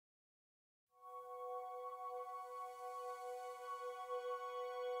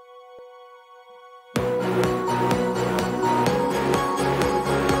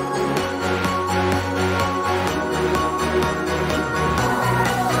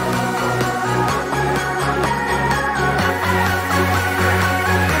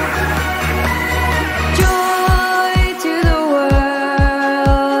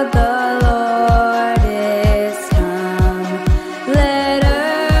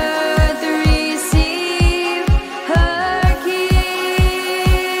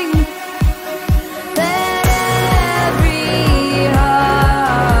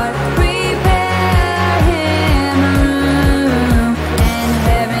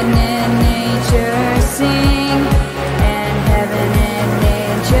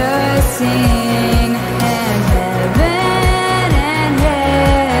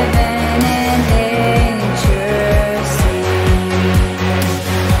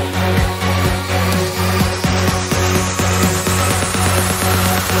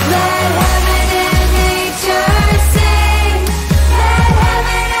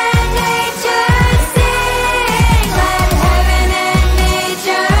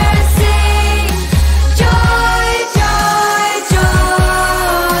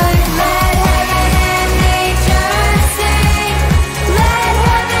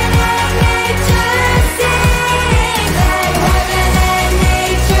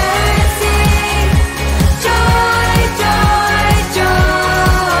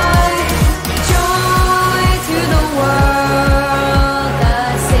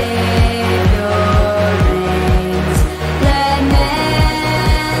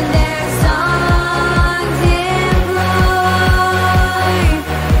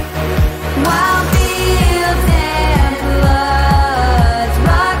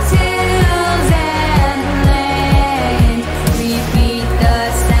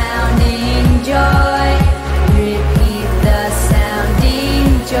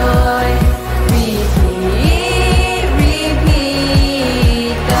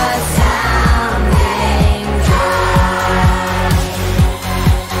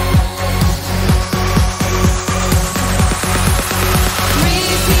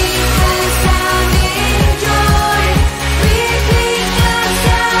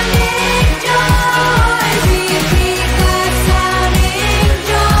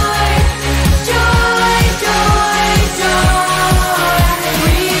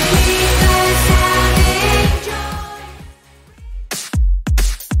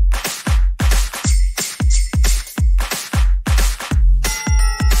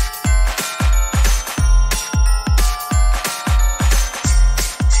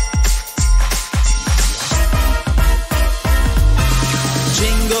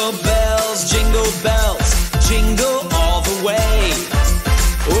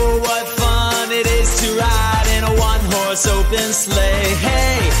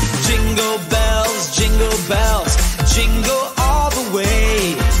bells jingle all the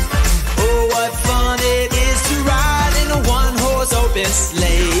way. Oh, what fun it is to ride in a one-horse open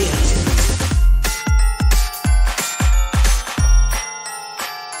sleigh.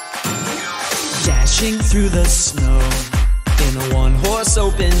 Dashing through the snow in a one-horse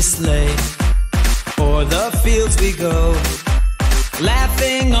open sleigh. O'er the fields we go,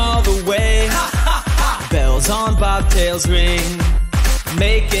 laughing all the way. Bells on bobtails ring,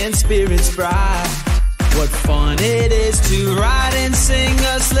 making spirits bright. What fun it is to ride and sing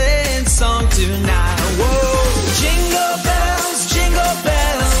a sleighing song tonight. Whoa, jingle bells,